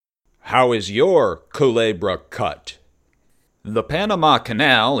How is your Culebra cut? The Panama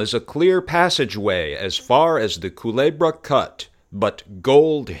Canal is a clear passageway as far as the Culebra Cut, but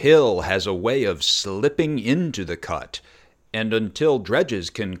Gold Hill has a way of slipping into the cut, and until dredges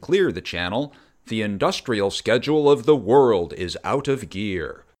can clear the channel, the industrial schedule of the world is out of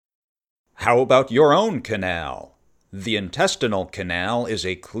gear. How about your own canal? The intestinal canal is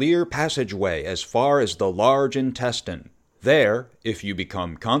a clear passageway as far as the large intestine. There, if you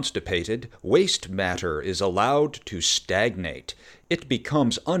become constipated, waste matter is allowed to stagnate. It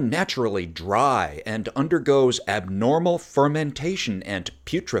becomes unnaturally dry and undergoes abnormal fermentation and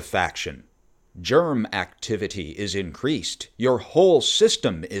putrefaction. Germ activity is increased. Your whole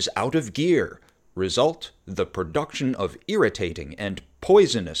system is out of gear. Result, the production of irritating and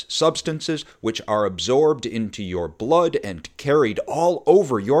poisonous substances which are absorbed into your blood and carried all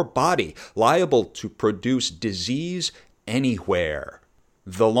over your body, liable to produce disease anywhere.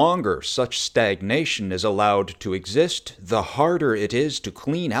 The longer such stagnation is allowed to exist, the harder it is to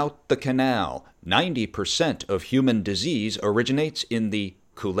clean out the canal. 90% of human disease originates in the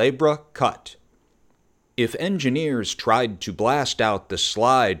Culebra Cut. If engineers tried to blast out the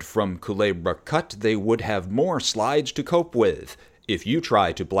slide from Culebra Cut, they would have more slides to cope with. If you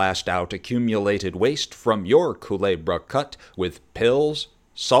try to blast out accumulated waste from your Culebra Cut with pills,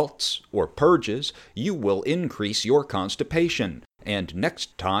 salts, or purges, you will increase your constipation, and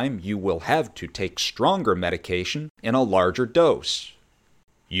next time you will have to take stronger medication in a larger dose.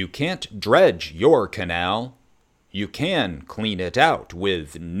 You can't dredge your canal. You can clean it out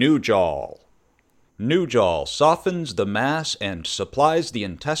with Nujol. Nujol softens the mass and supplies the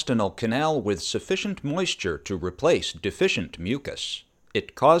intestinal canal with sufficient moisture to replace deficient mucus.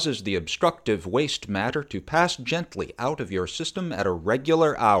 It causes the obstructive waste matter to pass gently out of your system at a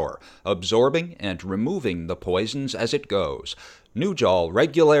regular hour, absorbing and removing the poisons as it goes. Nujol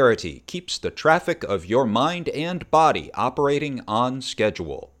regularity keeps the traffic of your mind and body operating on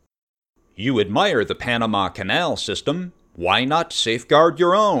schedule. You admire the Panama Canal system. Why not safeguard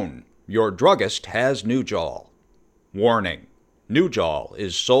your own? Your druggist has Nujol. Warning: Nujol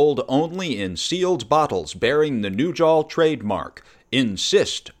is sold only in sealed bottles bearing the Nujol trademark.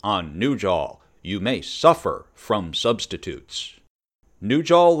 Insist on Nujol. You may suffer from substitutes.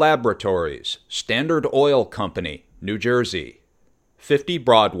 Nujol Laboratories, Standard Oil Company, New Jersey. 50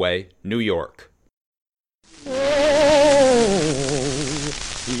 Broadway, New York. He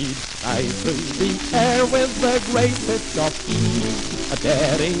flies through the air with the greatest of ease, a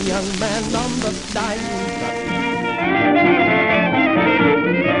daring young man on the dying.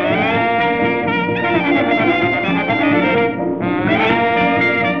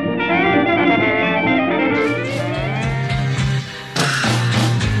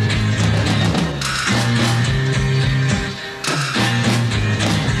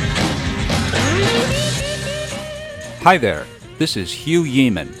 Hi there, this is Hugh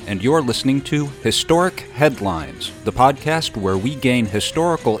Yeaman, and you're listening to Historic Headlines, the podcast where we gain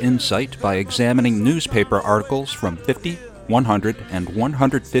historical insight by examining newspaper articles from 50, 100, and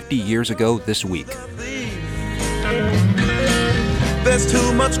 150 years ago this week. There's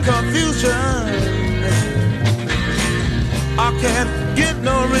too much confusion. I can't get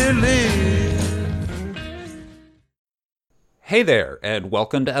no relief. Hey there, and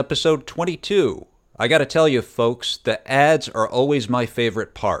welcome to episode 22. I gotta tell you, folks, the ads are always my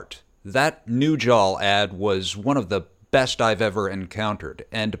favorite part. That Nujol ad was one of the best I've ever encountered,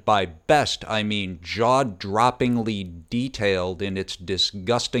 and by best I mean jaw-droppingly detailed in its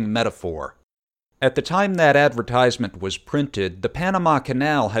disgusting metaphor. At the time that advertisement was printed, the Panama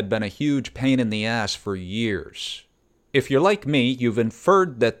Canal had been a huge pain in the ass for years. If you're like me, you've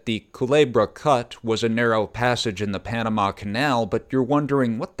inferred that the Culebra Cut was a narrow passage in the Panama Canal, but you're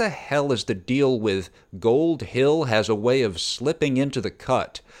wondering, what the hell is the deal with Gold Hill has a way of slipping into the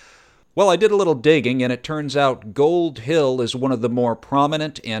cut? Well, I did a little digging, and it turns out Gold Hill is one of the more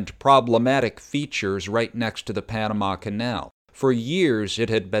prominent and problematic features right next to the Panama Canal. For years, it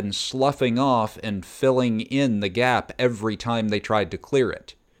had been sloughing off and filling in the gap every time they tried to clear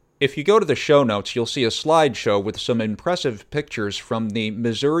it. If you go to the show notes, you'll see a slideshow with some impressive pictures from the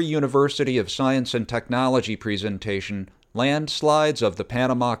Missouri University of Science and Technology presentation, Landslides of the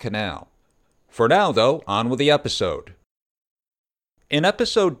Panama Canal. For now, though, on with the episode. In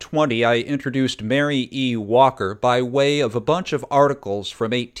episode 20, I introduced Mary E. Walker by way of a bunch of articles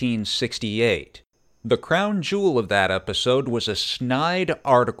from 1868. The crown jewel of that episode was a snide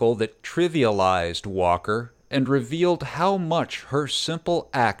article that trivialized Walker and revealed how much her simple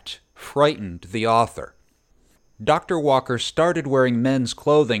act frightened the author. Dr. Walker started wearing men's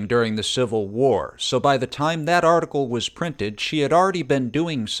clothing during the Civil War, so by the time that article was printed, she had already been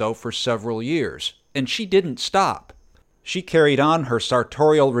doing so for several years, and she didn't stop. She carried on her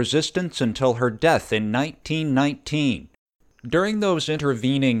sartorial resistance until her death in 1919. During those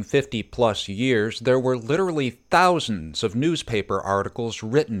intervening 50-plus years, there were literally thousands of newspaper articles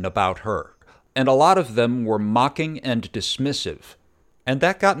written about her, and a lot of them were mocking and dismissive. And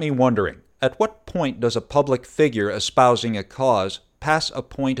that got me wondering, at what point does a public figure espousing a cause pass a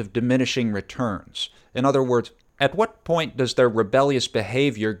point of diminishing returns? In other words, at what point does their rebellious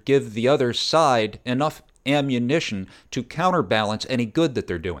behavior give the other side enough ammunition to counterbalance any good that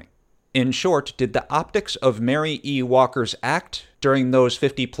they're doing? In short, did the optics of Mary E. Walker's act during those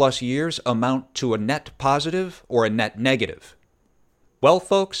 50-plus years amount to a net positive or a net negative? Well,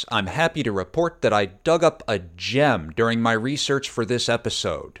 folks, I'm happy to report that I dug up a gem during my research for this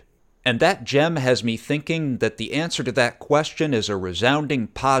episode. And that gem has me thinking that the answer to that question is a resounding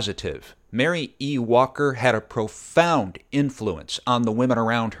positive. Mary E. Walker had a profound influence on the women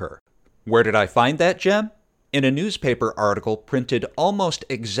around her. Where did I find that gem? In a newspaper article printed almost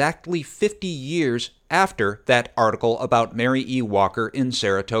exactly 50 years after that article about Mary E. Walker in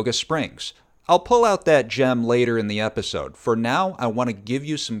Saratoga Springs. I'll pull out that gem later in the episode. For now, I want to give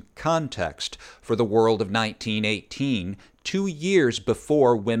you some context for the world of 1918, 2 years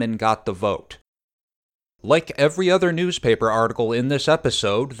before women got the vote. Like every other newspaper article in this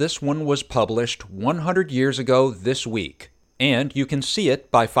episode, this one was published 100 years ago this week, and you can see it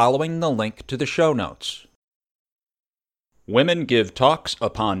by following the link to the show notes. Women give talks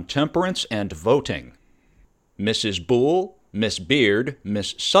upon temperance and voting. Mrs. Boole, Miss Beard,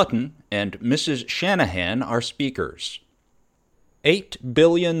 Miss Sutton, and Mrs. Shanahan are speakers. $8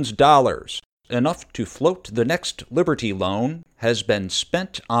 billion, enough to float the next Liberty Loan, has been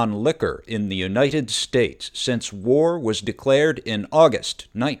spent on liquor in the United States since war was declared in August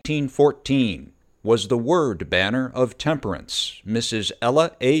 1914, was the word banner of temperance Mrs.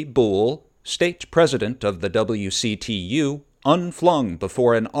 Ella A. Boole, state president of the WCTU, unflung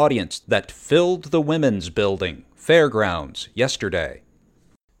before an audience that filled the Women's Building, Fairgrounds, yesterday.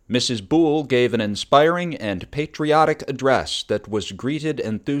 Mrs. Boole gave an inspiring and patriotic address that was greeted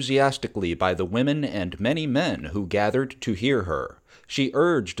enthusiastically by the women and many men who gathered to hear her. She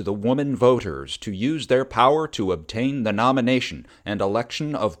urged the woman voters to use their power to obtain the nomination and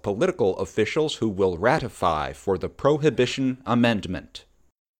election of political officials who will ratify for the Prohibition Amendment.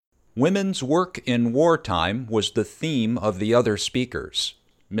 Women's work in wartime was the theme of the other speakers.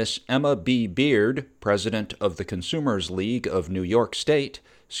 Miss Emma B. Beard, president of the Consumers League of New York State,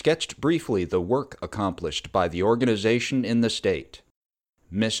 sketched briefly the work accomplished by the organization in the state.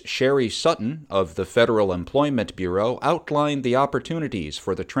 Miss Sherry Sutton of the Federal Employment Bureau outlined the opportunities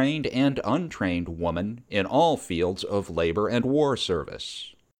for the trained and untrained woman in all fields of labor and war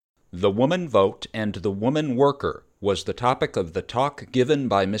service. The woman vote and the woman worker was the topic of the talk given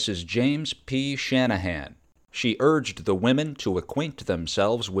by Mrs. James P. Shanahan. She urged the women to acquaint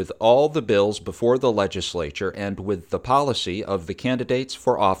themselves with all the bills before the legislature and with the policy of the candidates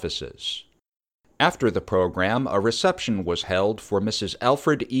for offices. After the program, a reception was held for Mrs.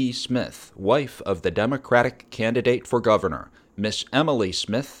 Alfred E. Smith, wife of the Democratic candidate for governor. Miss Emily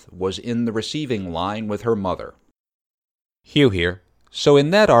Smith was in the receiving line with her mother. Hugh here. So in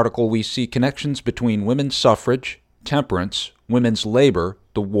that article we see connections between women's suffrage, temperance, women's labor,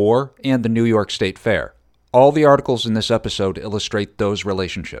 the war, and the New York State Fair. All the articles in this episode illustrate those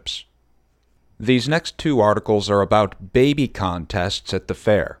relationships. These next two articles are about baby contests at the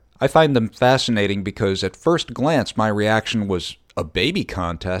fair. I find them fascinating because at first glance my reaction was, a baby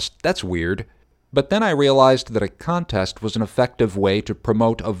contest? That's weird. But then I realized that a contest was an effective way to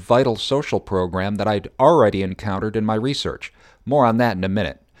promote a vital social program that I'd already encountered in my research. More on that in a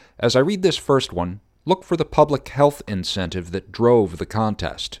minute. As I read this first one, look for the public health incentive that drove the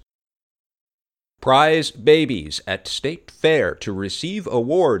contest. Prize babies at State Fair to receive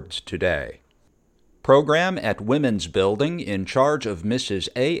awards today. Program at Women's Building in charge of Mrs.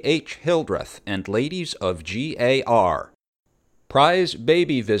 A. H. Hildreth and ladies of GAR. Prize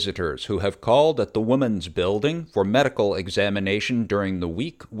baby visitors who have called at the Women's Building for medical examination during the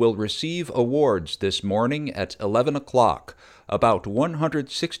week will receive awards this morning at 11 o'clock. About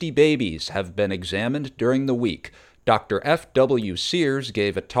 160 babies have been examined during the week. Dr. F. W. Sears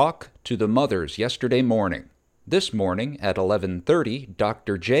gave a talk to the mothers yesterday morning. This morning at 11:30,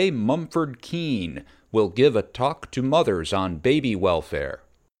 Dr. J. Mumford Keene will give a talk to mothers on baby welfare.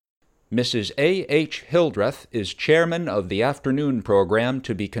 Mrs. A. H. Hildreth is chairman of the afternoon program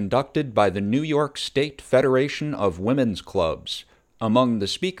to be conducted by the New York State Federation of Women's Clubs. Among the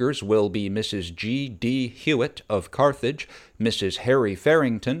speakers will be Mrs. G. D. Hewitt of Carthage, Mrs. Harry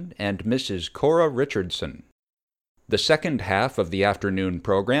Farrington, and Mrs. Cora Richardson. The second half of the afternoon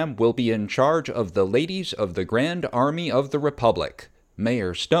program will be in charge of the Ladies of the Grand Army of the Republic.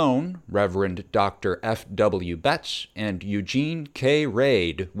 Mayor Stone, Reverend Dr. F. W. Betts, and Eugene K.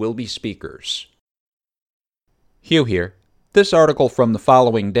 Raid will be speakers. Hugh here. This article from the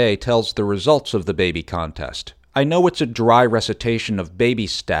following day tells the results of the baby contest. I know it's a dry recitation of baby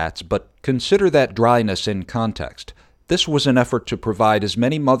stats, but consider that dryness in context. This was an effort to provide as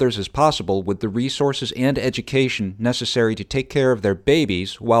many mothers as possible with the resources and education necessary to take care of their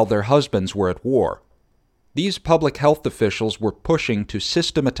babies while their husbands were at war. These public health officials were pushing to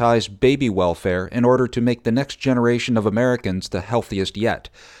systematize baby welfare in order to make the next generation of Americans the healthiest yet.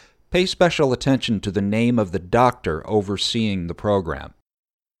 Pay special attention to the name of the doctor overseeing the program.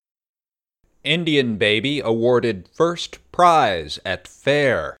 Indian baby awarded first prize at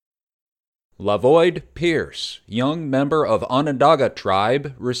fair. Lavoyd Pierce, young member of Onondaga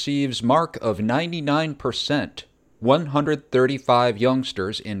tribe, receives mark of 99%, 135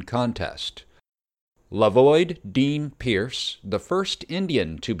 youngsters in contest. Lavoyd Dean Pierce, the first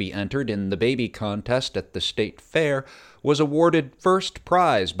Indian to be entered in the baby contest at the state fair, was awarded first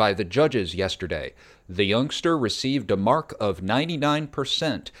prize by the judges yesterday. The youngster received a mark of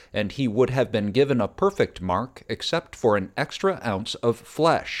 99%, and he would have been given a perfect mark except for an extra ounce of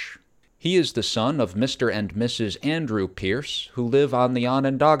flesh. He is the son of Mr. and Mrs. Andrew Pierce, who live on the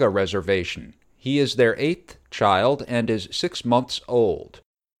Onondaga Reservation. He is their 8th child and is 6 months old.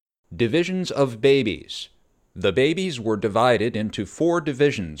 Divisions of babies. The babies were divided into 4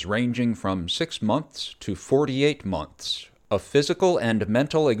 divisions ranging from 6 months to 48 months. A physical and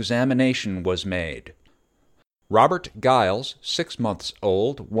mental examination was made. Robert Giles, 6 months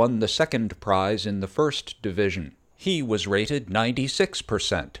old, won the second prize in the first division. He was rated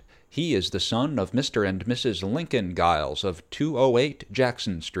 96%. He is the son of Mr. and Mrs. Lincoln Giles of 208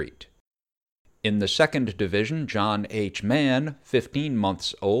 Jackson Street. In the second division, John H. Mann, 15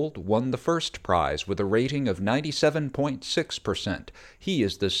 months old, won the first prize with a rating of 97.6%. He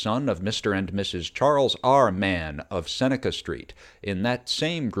is the son of Mr. and Mrs. Charles R. Mann of Seneca Street. In that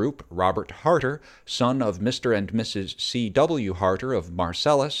same group, Robert Harter, son of Mr. and Mrs. C. W. Harter of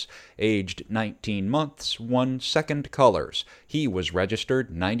Marcellus, aged 19 months, won second colors. He was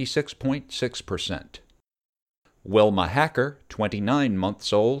registered 96.6%. Wilma Hacker, 29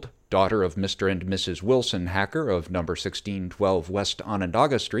 months old, daughter of Mr. and Mrs. Wilson Hacker of No. 1612 West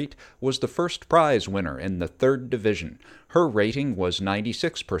Onondaga Street, was the first prize winner in the third division. Her rating was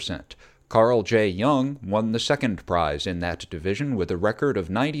 96%. Carl J. Young won the second prize in that division with a record of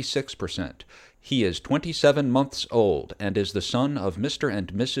 96%. He is 27 months old and is the son of Mr.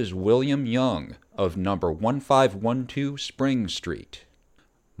 and Mrs. William Young of No. 1512 Spring Street.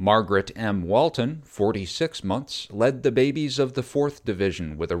 Margaret M. Walton, 46 months, led the babies of the 4th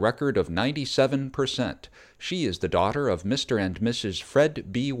Division with a record of 97%. She is the daughter of Mr. and Mrs.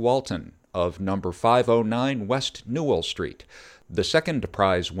 Fred B. Walton of No. 509 West Newell Street. The second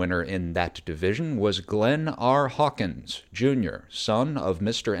prize winner in that division was Glenn R. Hawkins, Jr., son of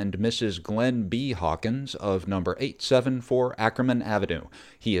Mr. and Mrs. Glenn B. Hawkins of No. 874 Ackerman Avenue.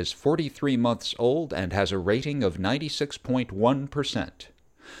 He is 43 months old and has a rating of 96.1%.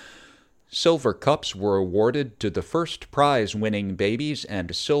 Silver cups were awarded to the first prize-winning babies,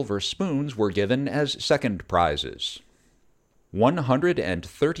 and silver spoons were given as second prizes.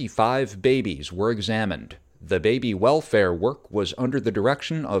 135 babies were examined. The baby welfare work was under the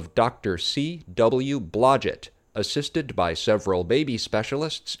direction of Dr. C. W. Blodgett, assisted by several baby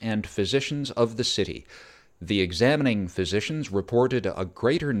specialists and physicians of the city. The examining physicians reported a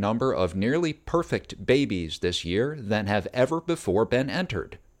greater number of nearly perfect babies this year than have ever before been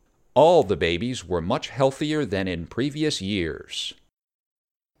entered. All the babies were much healthier than in previous years.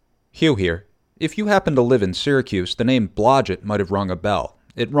 Hugh here. If you happen to live in Syracuse, the name Blodgett might have rung a bell.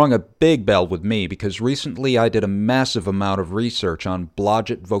 It rung a big bell with me because recently I did a massive amount of research on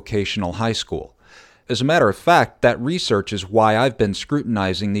Blodgett Vocational High School. As a matter of fact, that research is why I've been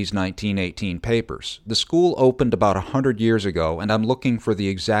scrutinizing these 1918 papers. The school opened about 100 years ago, and I'm looking for the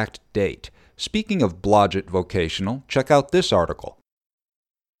exact date. Speaking of Blodgett Vocational, check out this article.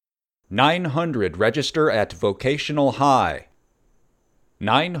 900 register at Vocational High.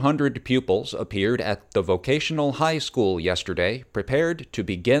 900 pupils appeared at the Vocational High School yesterday, prepared to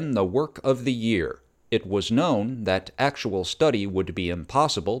begin the work of the year. It was known that actual study would be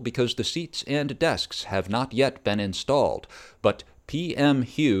impossible because the seats and desks have not yet been installed, but P.M.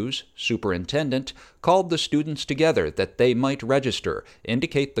 Hughes, superintendent, called the students together that they might register,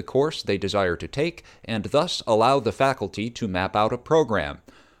 indicate the course they desire to take, and thus allow the faculty to map out a program.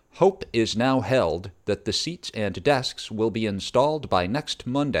 Hope is now held that the seats and desks will be installed by next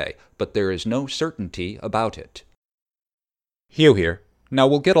Monday, but there is no certainty about it. Hugh here. Now,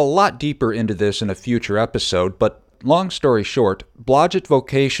 we'll get a lot deeper into this in a future episode, but long story short, Blodgett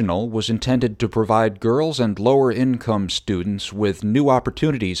Vocational was intended to provide girls and lower-income students with new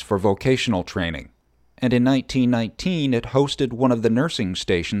opportunities for vocational training. And in 1919, it hosted one of the nursing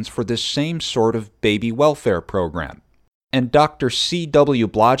stations for this same sort of baby welfare program. And Dr. C.W.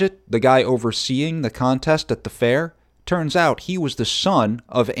 Blodgett, the guy overseeing the contest at the fair, turns out he was the son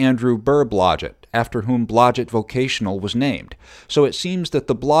of Andrew Burr Blodgett, after whom Blodgett Vocational was named. So it seems that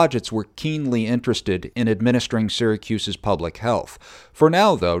the Blodgetts were keenly interested in administering Syracuse's public health. For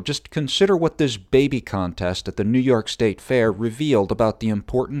now, though, just consider what this baby contest at the New York State Fair revealed about the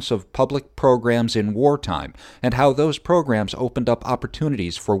importance of public programs in wartime, and how those programs opened up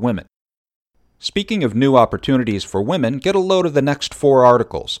opportunities for women. Speaking of new opportunities for women, get a load of the next 4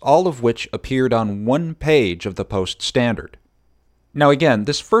 articles, all of which appeared on one page of the Post-Standard. Now again,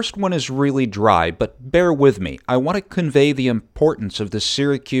 this first one is really dry, but bear with me. I want to convey the importance of the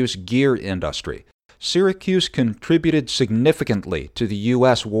Syracuse gear industry. Syracuse contributed significantly to the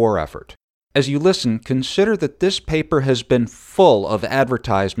U.S. war effort. As you listen, consider that this paper has been full of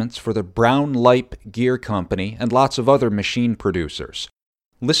advertisements for the Brown Lipe Gear Company and lots of other machine producers.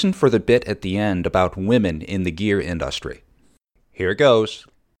 Listen for the bit at the end about women in the gear industry. Here goes.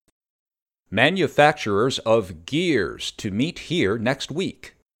 Manufacturers of gears to meet here next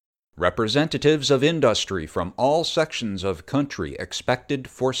week. Representatives of industry from all sections of country expected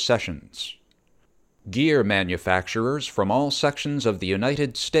for sessions. Gear manufacturers from all sections of the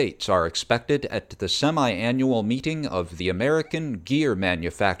United States are expected at the semi-annual meeting of the American Gear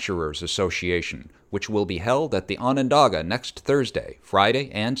Manufacturers Association, which will be held at the Onondaga next Thursday,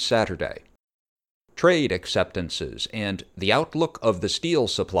 Friday, and Saturday. Trade acceptances and the outlook of the steel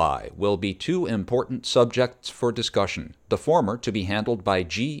supply will be 2 important subjects for discussion, the former to be handled by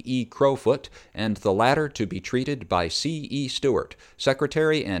G. E. Crowfoot and the latter to be treated by C. E. Stewart,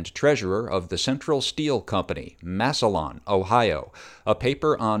 Secretary and Treasurer of the Central Steel Company, Massillon, Ohio, a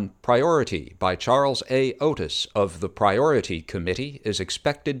paper on Priority by Charles A. Otis of the Priority Committee is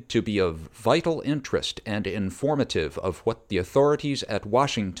expected to be of vital interest and informative of what the authorities at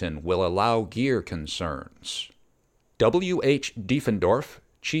Washington will allow gear concerns. W. H. Diefendorf,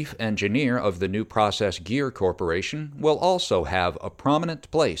 Chief Engineer of the New Process Gear Corporation, will also have a prominent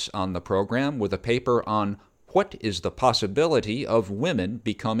place on the program with a paper on what is the possibility of women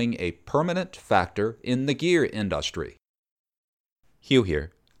becoming a permanent factor in the gear industry. Hugh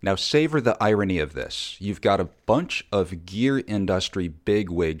here. Now savor the irony of this. You've got a bunch of gear industry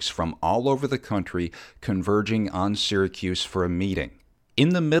bigwigs from all over the country converging on Syracuse for a meeting. In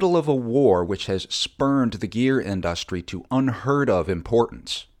the middle of a war which has spurned the gear industry to unheard of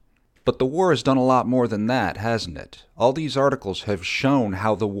importance. But the war has done a lot more than that, hasn't it? All these articles have shown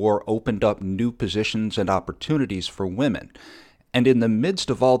how the war opened up new positions and opportunities for women. And in the midst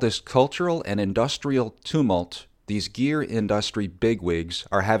of all this cultural and industrial tumult, these gear industry bigwigs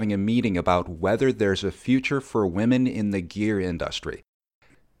are having a meeting about whether there's a future for women in the gear industry.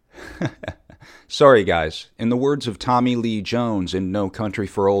 Sorry guys, in the words of Tommy Lee Jones in No Country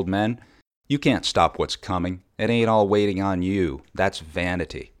for Old Men, you can't stop what's coming. It ain't all waiting on you. That's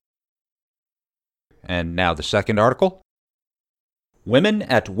vanity. And now the second article. Women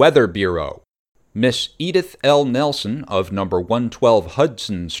at Weather Bureau. Miss Edith L. Nelson of number 112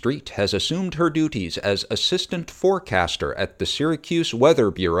 Hudson Street has assumed her duties as assistant forecaster at the Syracuse Weather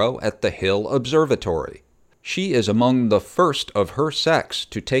Bureau at the Hill Observatory. She is among the first of her sex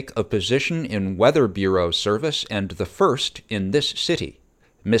to take a position in Weather Bureau service and the first in this city.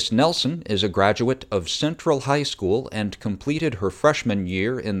 Miss Nelson is a graduate of Central High School and completed her freshman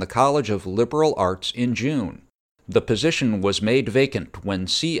year in the College of Liberal Arts in June. The position was made vacant when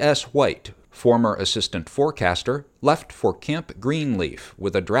C.S. White, former assistant forecaster, left for Camp Greenleaf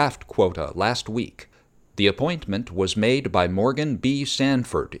with a draft quota last week. The appointment was made by Morgan B.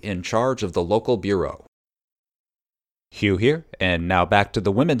 Sanford, in charge of the local bureau. Hugh here, and now back to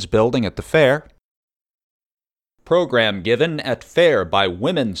the Women's Building at the fair. Program given at fair by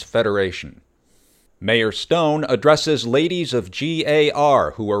Women's Federation. Mayor Stone addresses ladies of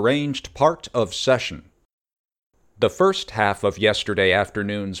GAR who arranged part of session. The first half of yesterday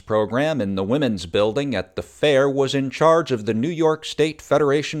afternoon's program in the Women's Building at the fair was in charge of the New York State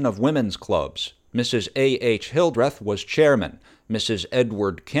Federation of Women's Clubs. Mrs. A. H. Hildreth was chairman. Mrs.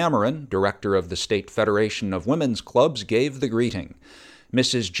 Edward Cameron, director of the State Federation of Women's Clubs, gave the greeting.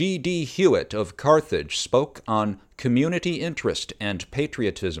 Mrs. G. D. Hewitt of Carthage spoke on community interest and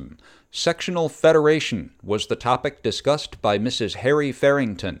patriotism. Sectional federation was the topic discussed by Mrs. Harry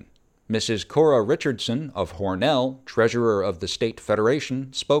Farrington. Mrs. Cora Richardson of Hornell, treasurer of the State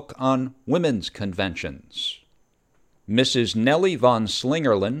Federation, spoke on women's conventions. Mrs. Nellie von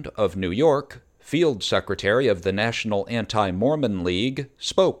Slingerland of New York, field secretary of the National Anti-Mormon League,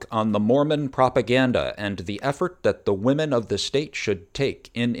 spoke on the Mormon propaganda and the effort that the women of the state should take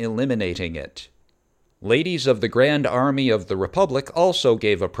in eliminating it. Ladies of the Grand Army of the Republic also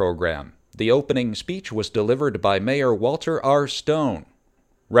gave a program. The opening speech was delivered by Mayor Walter R. Stone.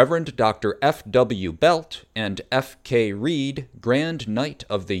 Reverend Dr. F. W. Belt and F. K. Reed, Grand Knight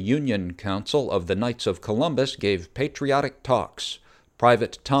of the Union Council of the Knights of Columbus, gave patriotic talks.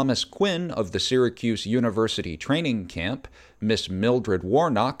 Private Thomas Quinn of the Syracuse University Training Camp, Miss Mildred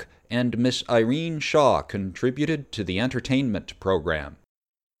Warnock, and Miss Irene Shaw contributed to the entertainment program.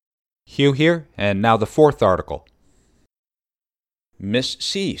 Hugh here, and now the fourth article. Miss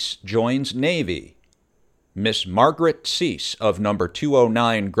Cease joins Navy. Miss Margaret Cease of number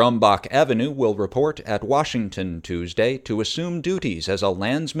 209 Grumbach Avenue will report at Washington Tuesday to assume duties as a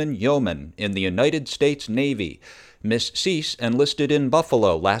landsman yeoman in the United States Navy. Miss Cease enlisted in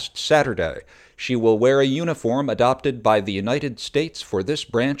Buffalo last Saturday. She will wear a uniform adopted by the United States for this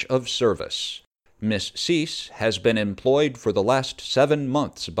branch of service. Miss Cease has been employed for the last 7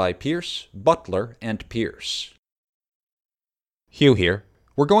 months by Pierce, Butler, and Pierce. Hugh here.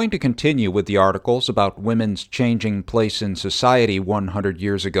 We're going to continue with the articles about women's changing place in society 100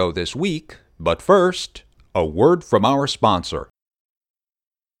 years ago this week, but first, a word from our sponsor.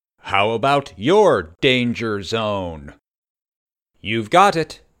 How about your danger zone? You've got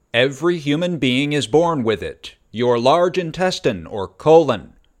it. Every human being is born with it. Your large intestine, or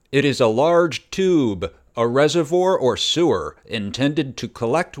colon. It is a large tube, a reservoir or sewer, intended to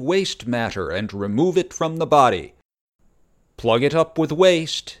collect waste matter and remove it from the body. Plug it up with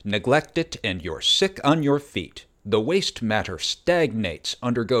waste, neglect it, and you're sick on your feet. The waste matter stagnates,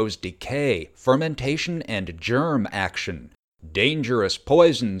 undergoes decay, fermentation, and germ action. Dangerous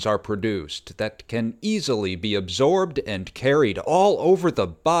poisons are produced that can easily be absorbed and carried all over the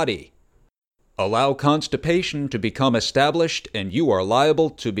body. Allow constipation to become established, and you are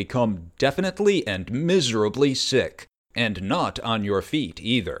liable to become definitely and miserably sick, and not on your feet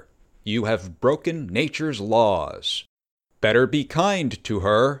either. You have broken nature's laws. Better be kind to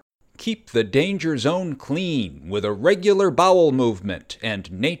her. Keep the danger zone clean with a regular bowel movement,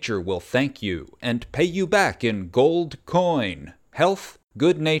 and nature will thank you and pay you back in gold coin, health,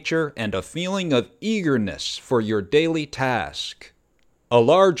 good nature, and a feeling of eagerness for your daily task. A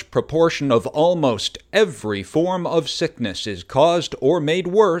large proportion of almost every form of sickness is caused or made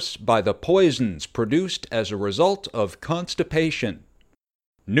worse by the poisons produced as a result of constipation.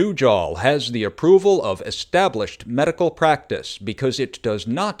 Nujol has the approval of established medical practice because it does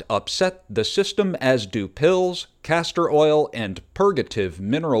not upset the system as do pills, castor oil, and purgative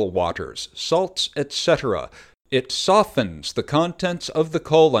mineral waters, salts, etc. It softens the contents of the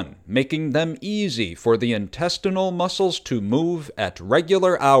colon, making them easy for the intestinal muscles to move at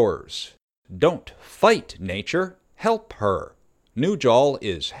regular hours. Don't fight nature, help her. Nujol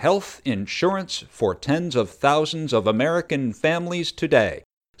is health insurance for tens of thousands of American families today.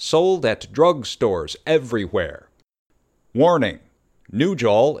 Sold at drugstores everywhere. Warning: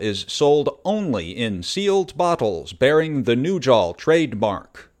 Nujol is sold only in sealed bottles bearing the Nujol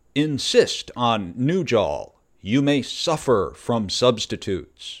trademark. Insist on Nujol. You may suffer from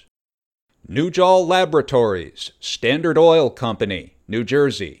substitutes. Nujol Laboratories, Standard Oil Company, New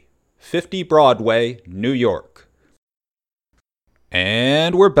Jersey, 50 Broadway, New York.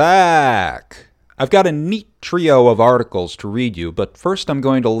 And we're back! I've got a neat trio of articles to read you, but first I'm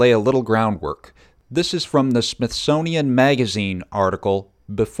going to lay a little groundwork. This is from the Smithsonian Magazine article,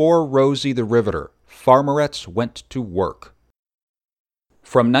 Before Rosie the Riveter, Farmerettes Went to Work.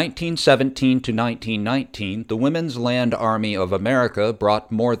 From 1917 to 1919, the Women's Land Army of America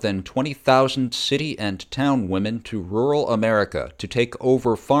brought more than 20,000 city and town women to rural America to take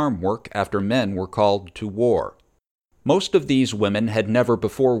over farm work after men were called to war. Most of these women had never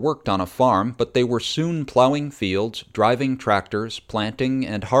before worked on a farm, but they were soon plowing fields, driving tractors, planting,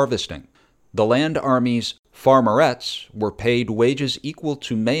 and harvesting. The Land Army's farmerettes were paid wages equal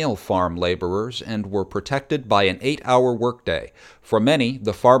to male farm laborers and were protected by an 8-hour workday. For many,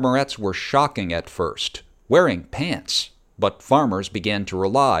 the farmerettes were shocking at first, wearing pants, but farmers began to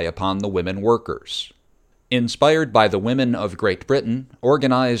rely upon the women workers. Inspired by the women of Great Britain,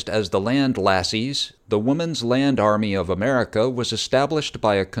 organized as the Land Lassies, the Women's Land Army of America was established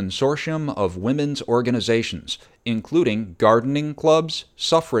by a consortium of women's organizations, including gardening clubs,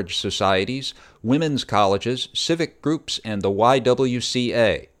 suffrage societies, women's colleges, civic groups, and the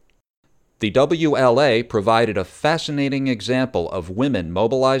YWCA. The WLA provided a fascinating example of women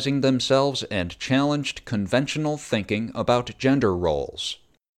mobilizing themselves and challenged conventional thinking about gender roles.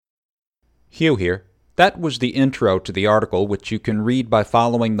 Hugh here. That was the intro to the article, which you can read by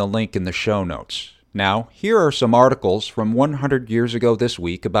following the link in the show notes. Now, here are some articles from 100 years ago this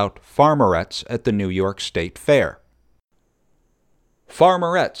week about farmerettes at the New York State Fair.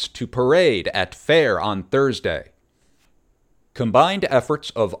 Farmerettes to parade at fair on Thursday. Combined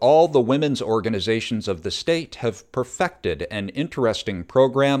efforts of all the women's organizations of the state have perfected an interesting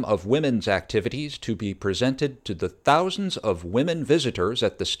program of women's activities to be presented to the thousands of women visitors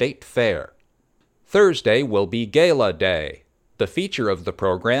at the state fair. Thursday will be Gala Day. The feature of the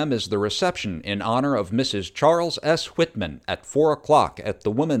program is the reception in honor of Mrs. Charles S. Whitman at 4 o'clock at the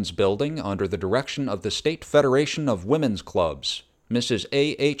Women's Building under the direction of the State Federation of Women's Clubs. Mrs.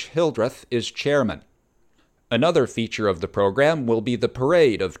 A. H. Hildreth is chairman. Another feature of the program will be the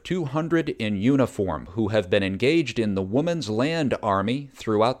parade of 200 in uniform who have been engaged in the Woman's Land Army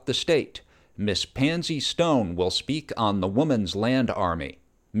throughout the state. Miss Pansy Stone will speak on the Woman's Land Army.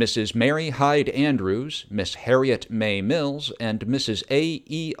 Mrs. Mary Hyde Andrews, Miss Harriet May Mills, and Mrs. A.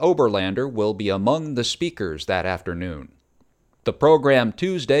 E. Oberlander will be among the speakers that afternoon. The program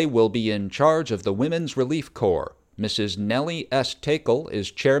Tuesday will be in charge of the Women's Relief Corps. Mrs. Nellie S. Takel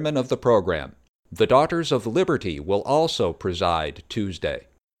is chairman of the program. The Daughters of Liberty will also preside Tuesday.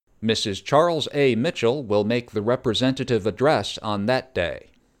 Mrs. Charles A. Mitchell will make the representative address on that day.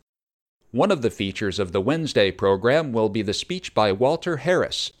 One of the features of the Wednesday program will be the speech by Walter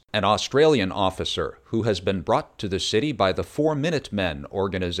Harris, an Australian officer who has been brought to the city by the 4 Minute Men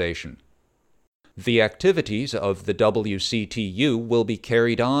organization. The activities of the WCTU will be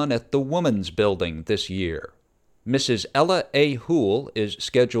carried on at the Woman's Building this year. Mrs. Ella A. Hoole is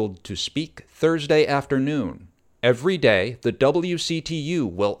scheduled to speak Thursday afternoon. Every day, the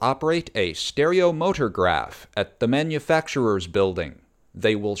WCTU will operate a stereomotograph at the Manufacturers Building.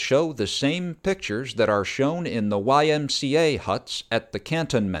 They will show the same pictures that are shown in the YMCA huts at the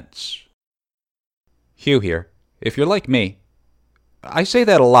cantonments. Hugh here. If you're like me, I say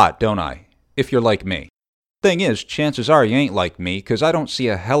that a lot, don't I? If you're like me. Thing is, chances are you ain't like me, 'cause I don't see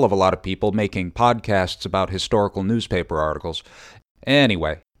a hell of a lot of people making podcasts about historical newspaper articles.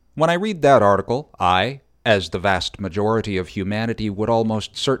 Anyway, when I read that article, I, as the vast majority of humanity would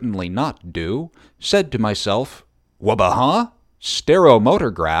almost certainly not do, said to myself, "Wubba huh?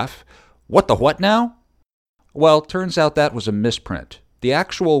 Stereomotograph? What the what now?" Well, turns out that was a misprint. The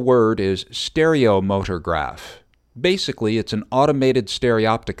actual word is stereomotograph. Basically, it's an automated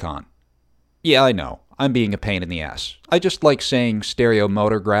stereopticon. Yeah, I know. I'm being a pain in the ass. I just like saying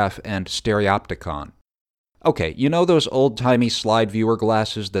stereomotograph and stereopticon. Okay, you know those old-timey slide viewer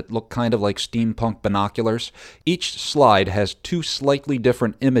glasses that look kind of like steampunk binoculars? Each slide has 2 slightly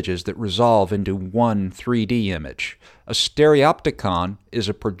different images that resolve into one 3D image. A stereopticon is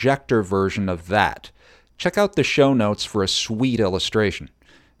a projector version of that. Check out the show notes for a sweet illustration.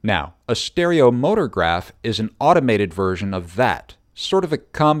 Now, a stereomotograph is an automated version of that, sort of a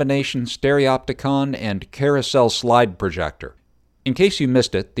combination stereopticon and carousel slide projector. In case you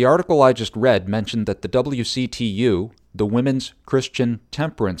missed it, the article I just read mentioned that the WCTU, the Women's Christian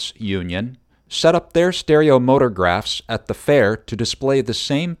Temperance Union, set up their stereomotographs at the fair to display the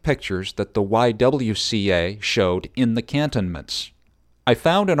same pictures that the YWCA showed in the cantonments. I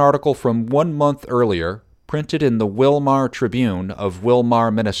found an article from 1 month earlier, printed in the Wilmar Tribune of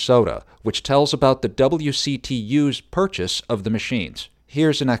Wilmar, Minnesota, which tells about the WCTU's purchase of the machines.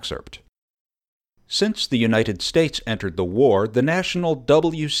 Here's an excerpt. Since the United States entered the war, the National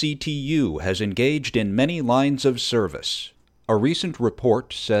WCTU has engaged in many lines of service. A recent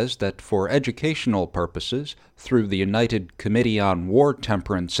report says that for educational purposes, through the United Committee on War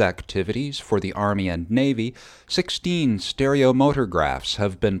Temperance Activities for the Army and Navy, 16 stereomotographs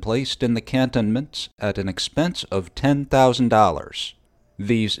have been placed in the cantonments at an expense of $10,000.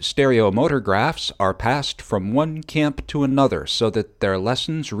 These stereomotographs are passed from one camp to another so that their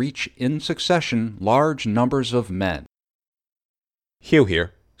lessons reach in succession large numbers of men. Hugh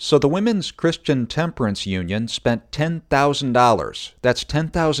here. So the Women's Christian Temperance Union spent $10,000, that's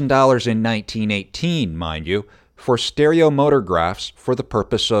 $10,000 in 1918, mind you, for stereomotographs for the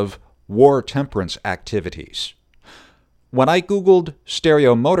purpose of war temperance activities. When I Googled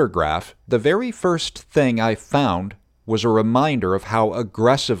stereomotograph, the very first thing I found was a reminder of how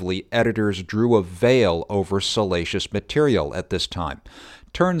aggressively editors drew a veil over salacious material at this time.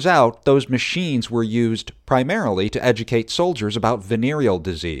 Turns out those machines were used primarily to educate soldiers about venereal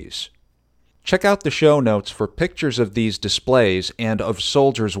disease. Check out the show notes for pictures of these displays and of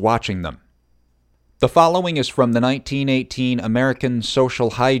soldiers watching them. The following is from the 1918 American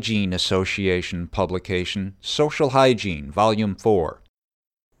Social Hygiene Association publication, Social Hygiene, Volume 4.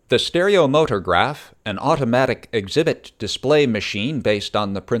 The stereomotograph, an automatic exhibit display machine based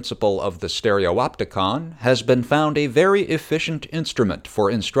on the principle of the stereopticon, has been found a very efficient instrument for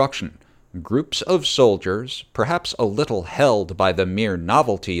instruction. Groups of soldiers, perhaps a little held by the mere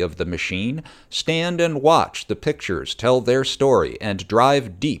novelty of the machine, stand and watch the pictures tell their story and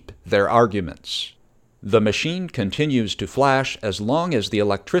drive deep their arguments. The machine continues to flash as long as the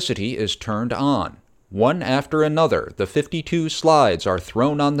electricity is turned on. One after another, the 52 slides are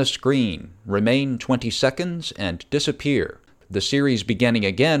thrown on the screen, remain 20 seconds, and disappear, the series beginning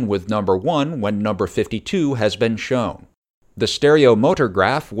again with number 1 when number 52 has been shown. The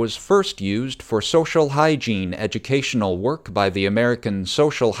stereomotograph was first used for social hygiene educational work by the American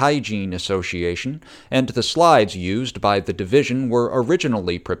Social Hygiene Association, and the slides used by the division were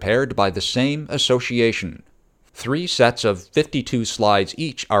originally prepared by the same association. 3 sets of 52 slides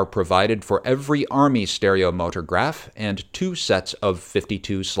each are provided for every Army stereomotograph, and 2 sets of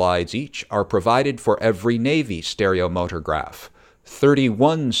 52 slides each are provided for every Navy stereomotograph.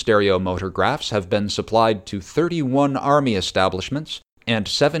 31 stereomotographs have been supplied to 31 Army establishments, and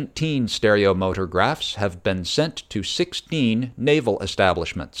 17 stereomotographs have been sent to 16 naval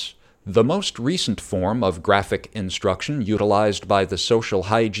establishments. The most recent form of graphic instruction utilized by the Social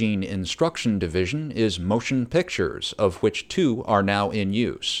Hygiene Instruction Division is motion pictures, of which 2 are now in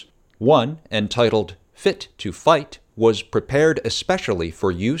use. One, entitled Fit to Fight, was prepared especially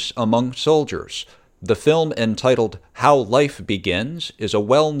for use among soldiers. The film entitled How Life Begins is a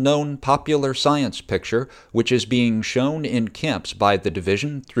well-known popular science picture which is being shown in camps by the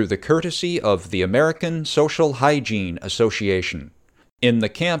division through the courtesy of the American Social Hygiene Association. In the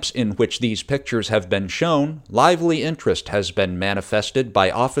camps in which these pictures have been shown, lively interest has been manifested by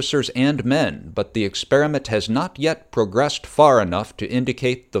officers and men, but the experiment has not yet progressed far enough to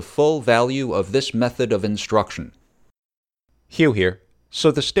indicate the full value of this method of instruction. Hugh here. So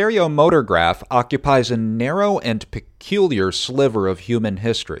the stereomotograph occupies a narrow and peculiar sliver of human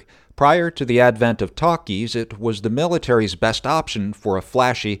history. Prior to the advent of talkies, it was the military's best option for a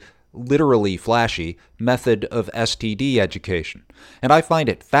flashy, literally flashy, method of STD education. And I find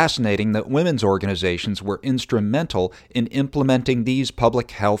it fascinating that women's organizations were instrumental in implementing these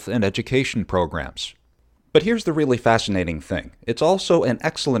public health and education programs. But here's the really fascinating thing. It's also an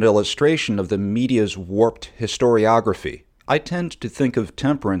excellent illustration of the media's warped historiography. I tend to think of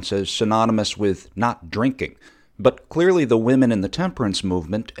temperance as synonymous with not drinking, but clearly the women in the temperance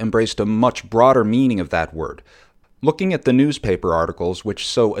movement embraced a much broader meaning of that word. Looking at the newspaper articles which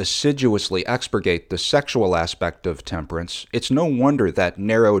so assiduously expurgate the sexual aspect of temperance, it's no wonder that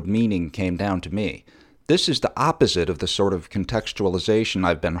narrowed meaning came down to me. This is the opposite of the sort of contextualization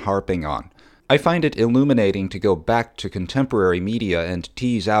I've been harping on. I find it illuminating to go back to contemporary media and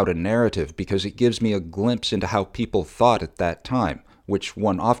tease out a narrative because it gives me a glimpse into how people thought at that time, which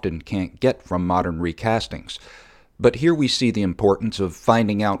one often can't get from modern recastings. But here we see the importance of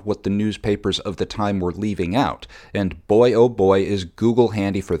finding out what the newspapers of the time were leaving out, and boy oh boy is Google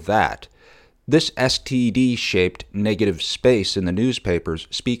handy for that. This STD-shaped negative space in the newspapers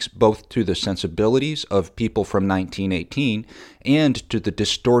speaks both to the sensibilities of people from 1918 and to the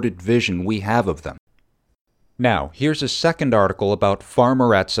distorted vision we have of them. Now, here's a second article about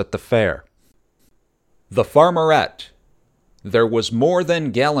farmerettes at the fair. The Farmerette. There was more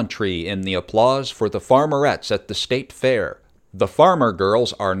than gallantry in the applause for the farmerettes at the state fair. The farmer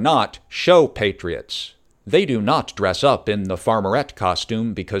girls are not show patriots. They do not dress up in the farmerette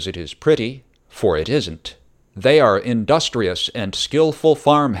costume because it is pretty, for it isn't. They are industrious and skillful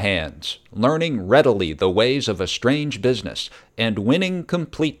farm hands, learning readily the ways of a strange business, and winning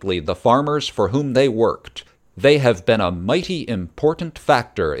completely the farmers for whom they worked. They have been a mighty important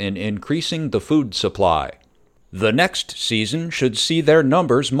factor in increasing the food supply. The next season should see their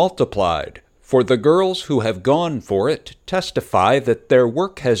numbers multiplied, for the girls who have gone for it testify that their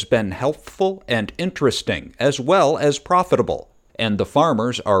work has been healthful and interesting as well as profitable, and the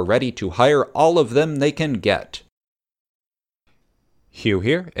farmers are ready to hire all of them they can get. Hugh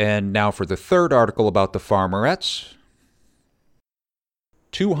here, and now for the third article about the farmerettes.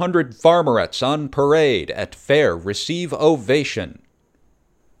 200 farmerettes on parade at fair receive ovation.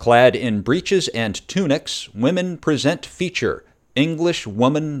 Clad in breeches and tunics, women present feature. English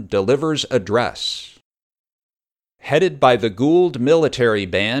woman delivers address. Headed by the Gould Military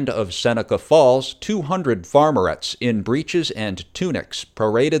Band of Seneca Falls, 200 farmerettes in breeches and tunics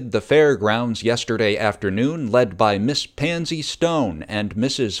paraded the fairgrounds yesterday afternoon, led by Miss Pansy Stone and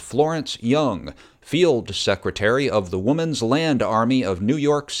Mrs. Florence Young, Field Secretary of the Woman's Land Army of New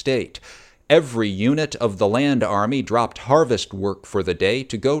York State. Every unit of the Land Army dropped harvest work for the day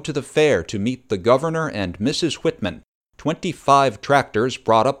to go to the fair to meet the governor and Mrs. Whitman. 25 tractors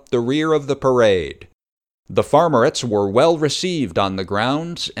brought up the rear of the parade. The farmerettes were well received on the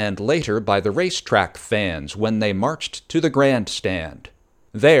grounds and later by the racetrack fans when they marched to the grandstand.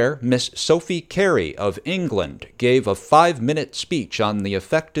 There, Miss Sophie Carey of England gave a 5-minute speech on the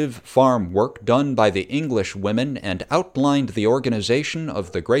effective farm work done by the English women and outlined the organization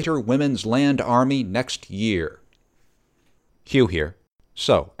of the Greater Women's Land Army next year. Hugh here.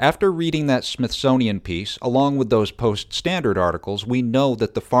 So, after reading that Smithsonian piece, along with those Post-Standard articles, we know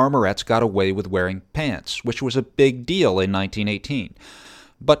that the farmerettes got away with wearing pants, which was a big deal in 1918.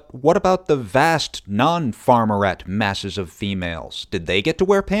 But what about the vast non-farmerette masses of females? Did they get to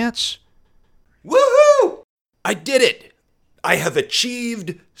wear pants? Woohoo! I did it! I have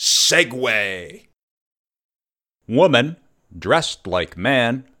achieved Segway! Woman, dressed like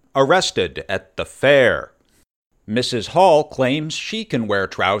man, arrested at the fair. Mrs. Hall claims she can wear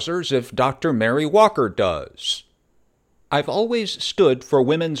trousers if Dr. Mary Walker does. I've always stood for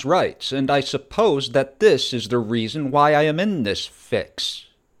women's rights, and I suppose that this is the reason why I am in this fix.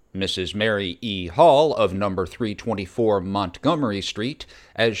 Mrs. Mary E. Hall of number 324 Montgomery Street,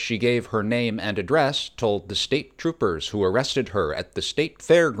 as she gave her name and address, told the state troopers who arrested her at the state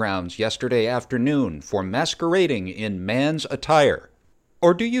fairgrounds yesterday afternoon for masquerading in man's attire.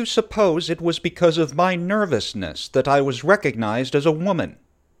 Or do you suppose it was because of my nervousness that I was recognized as a woman?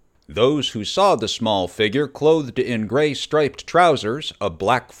 Those who saw the small figure clothed in gray striped trousers, a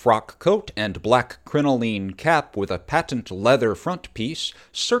black frock coat, and black crinoline cap with a patent leather frontpiece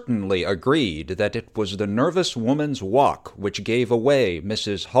certainly agreed that it was the nervous woman's walk which gave away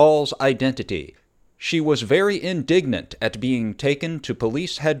Mrs. Hall's identity. She was very indignant at being taken to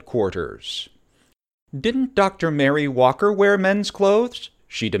police headquarters. "Didn't Dr. Mary Walker wear men's clothes?"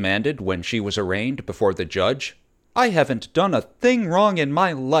 she demanded when she was arraigned before the judge. "I haven't done a thing wrong in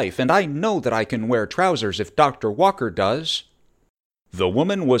my life, and I know that I can wear trousers if Dr. Walker does." The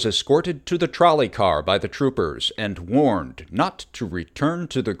woman was escorted to the trolley car by the troopers and warned not to return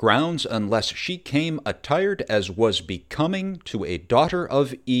to the grounds unless she came attired as was becoming to a daughter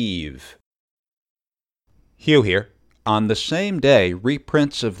of Eve. Hugh here. On the same day,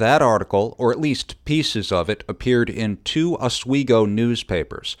 reprints of that article, or at least pieces of it, appeared in 2 Oswego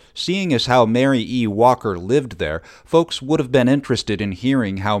newspapers. Seeing as how Mary E. Walker lived there, folks would have been interested in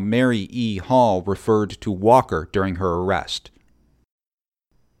hearing how Mary E. Hall referred to Walker during her arrest.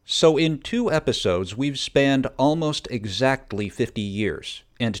 So in 2 episodes, we've spanned almost exactly 50 years,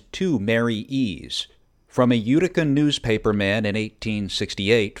 and 2 Mary E.'s. From a Utica newspaperman in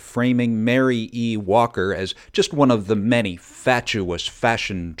 1868 framing Mary E. Walker as just one of the many fatuous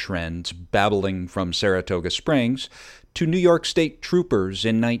fashion trends babbling from Saratoga Springs, to New York State troopers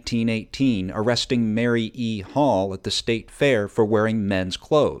in 1918 arresting Mary E. Hall at the state fair for wearing men's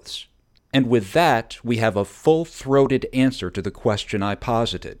clothes. And with that, we have a full-throated answer to the question I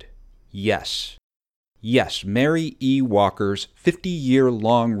posited. Yes. Yes, Mary E. Walker's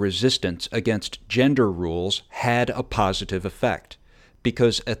 50-year-long resistance against gender rules had a positive effect,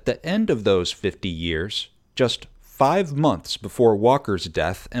 because at the end of those 50 years, just 5 months before Walker's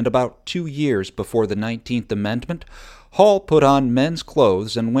death and about 2 years before the 19th Amendment, Hall put on men's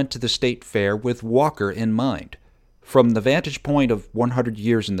clothes and went to the state fair with Walker in mind. From the vantage point of 100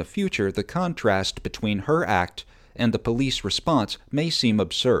 years in the future, the contrast between her act and the police response may seem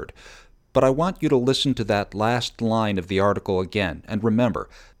absurd. But I want you to listen to that last line of the article again, and remember,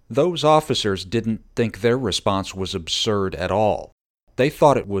 those officers didn't think their response was absurd at all. They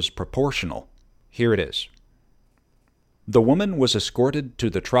thought it was proportional. Here it is. The woman was escorted to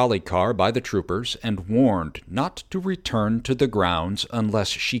the trolley car by the troopers and warned not to return to the grounds unless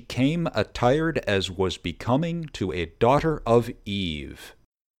she came attired as was becoming to a daughter of Eve.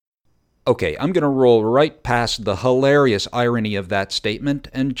 Okay, I'm going to roll right past the hilarious irony of that statement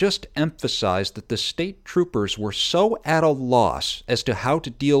and just emphasize that the state troopers were so at a loss as to how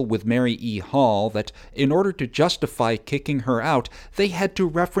to deal with Mary E. Hall that in order to justify kicking her out, they had to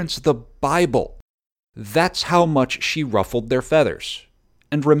reference the Bible. That's how much she ruffled their feathers.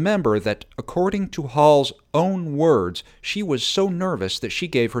 And remember that, according to Hall's own words, she was so nervous that she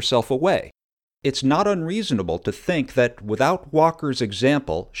gave herself away. It's not unreasonable to think that without Walker's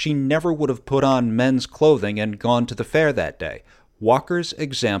example, she never would have put on men's clothing and gone to the fair that day. Walker's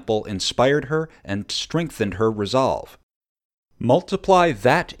example inspired her and strengthened her resolve. Multiply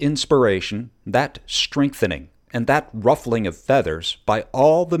that inspiration, that strengthening, and that ruffling of feathers by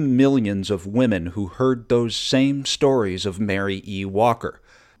all the millions of women who heard those same stories of Mary E. Walker.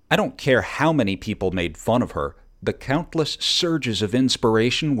 I don't care how many people made fun of her. The countless surges of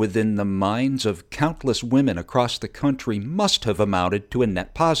inspiration within the minds of countless women across the country must have amounted to a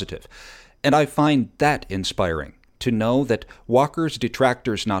net positive. And I find that inspiring, to know that, Walker's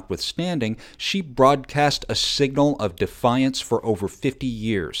detractors notwithstanding, she broadcast a signal of defiance for over 50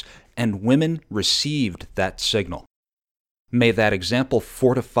 years, and women received that signal. May that example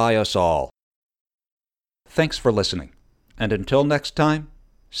fortify us all. Thanks for listening, and until next time,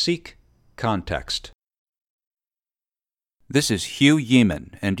 seek context. This is Hugh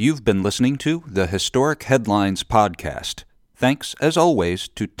Yeaman, and you've been listening to the Historic Headlines Podcast. Thanks, as always,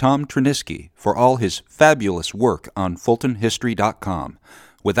 to Tom Trinisky for all his fabulous work on FultonHistory.com.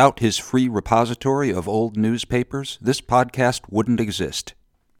 Without his free repository of old newspapers, this podcast wouldn't exist.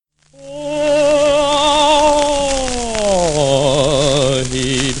 Oh,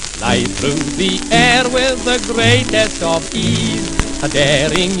 he'd fly through the air with the greatest of ease, a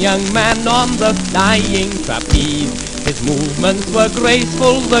daring young man on the flying trapeze. His movements were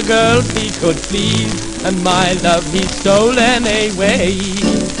graceful, the girls he could please, and my love he's stolen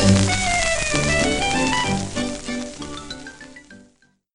away.